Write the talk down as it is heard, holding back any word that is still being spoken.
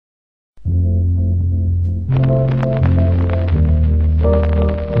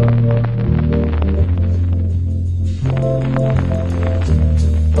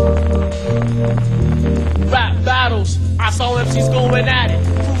MCs going at it.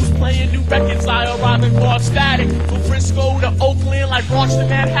 Crews playing new records, I arrive in broad static. From Frisco to Oakland, like Bronx to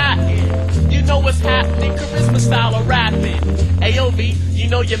Manhattan. You know what's happening, Charizma style of rapping. AOV, you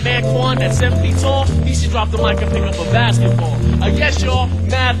know your man Quan, that's 7 feet tall. He should drop the mic and pick up a basketball. Yes, y'all,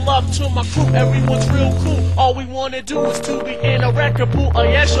 mad love to my crew, everyone's real cool. All we wanna do is to be in a record pool.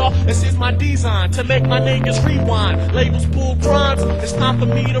 Yes, y'all, this is my design to make my niggas rewind. Labels pull crimes, it's time for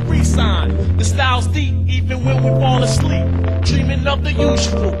me to resign. The style's deep, even when we fall asleep. Dreaming of the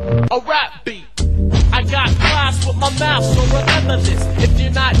usual, a rap beat. I got class with my mouth, so remember this. If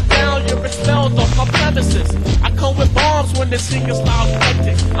you're not down, you're expelled off my premises. I come with bombs when the singer style's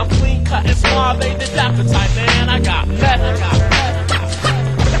hectic. I'm clean cut and suave, ain't the dapper type, man. I got meth, I got meth.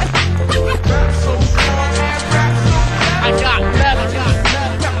 I got meth, I got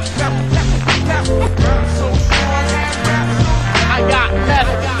meth. I got meth,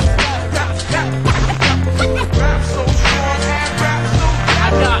 I got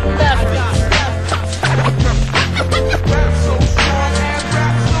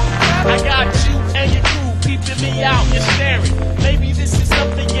I got you and your crew peeping me out, you're staring. Maybe this is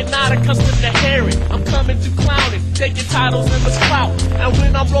something you're not accustomed to hearing. I'm coming through clowning, taking titles and the clout. And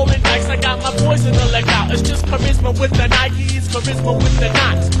when I'm rolling dice, I got my boys in the leg out. It's just charisma with the Nikes, charisma with the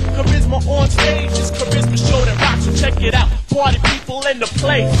knots. Charisma on stage, it's charisma show that rocks. So check it out, party people in the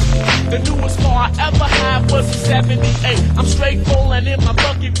place. The newest car I ever had was a 78. I'm straight rolling in my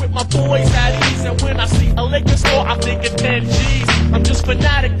bucket with my boys at ease. And when I see a liquor store, I'm thinking 10 G's. I'm just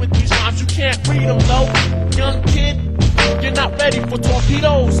fanatic with these rhymes, you can't read them though. Young kid, you're not ready for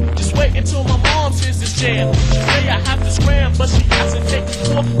torpedoes. Just wait until my mom hears this jam. She say I have to scram, but she hasn't taken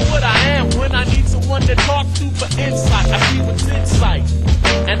for what I am. When I need someone to talk to for insight, I see what's in sight.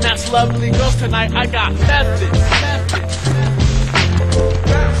 And that's lovely girls tonight, I got methods.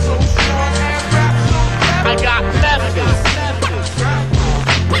 I got methods.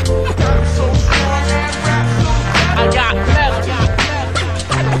 I got methods.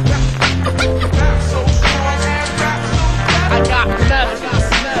 I got methods.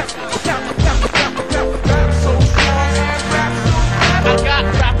 I got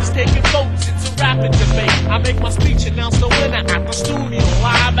rappers taking votes, it's a rapping debate. I make my speech, announce the winner at the studio,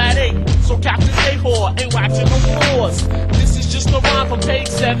 live at 8. So Captain J-Hor ain't waxing no floors. This is just a rhyme from page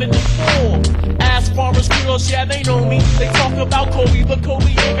 74. As far as girls, yeah, they know me. They talk about Kobe, but Kobe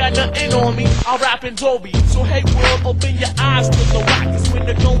ain't got nothing on me. I rap in Dolby, so hey world, open your eyes to the whack. Is when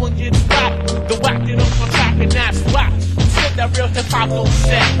the going gets whacked. The whack it up on track, and that's whack. Who said that real hip-hop don't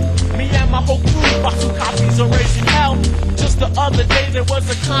set? Me and my whole crew, bought 2 copies of Raising Hell. Just the other day, there was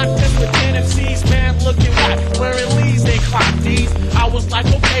a contest with 10 MCs, man, looking whack. Wearing Lees, they clocked these. I was like,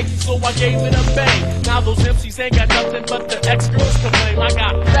 okay, so I gave it a bang. Now those MCs ain't got nothing but the ex-girls complain. I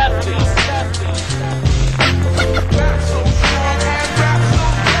got methods.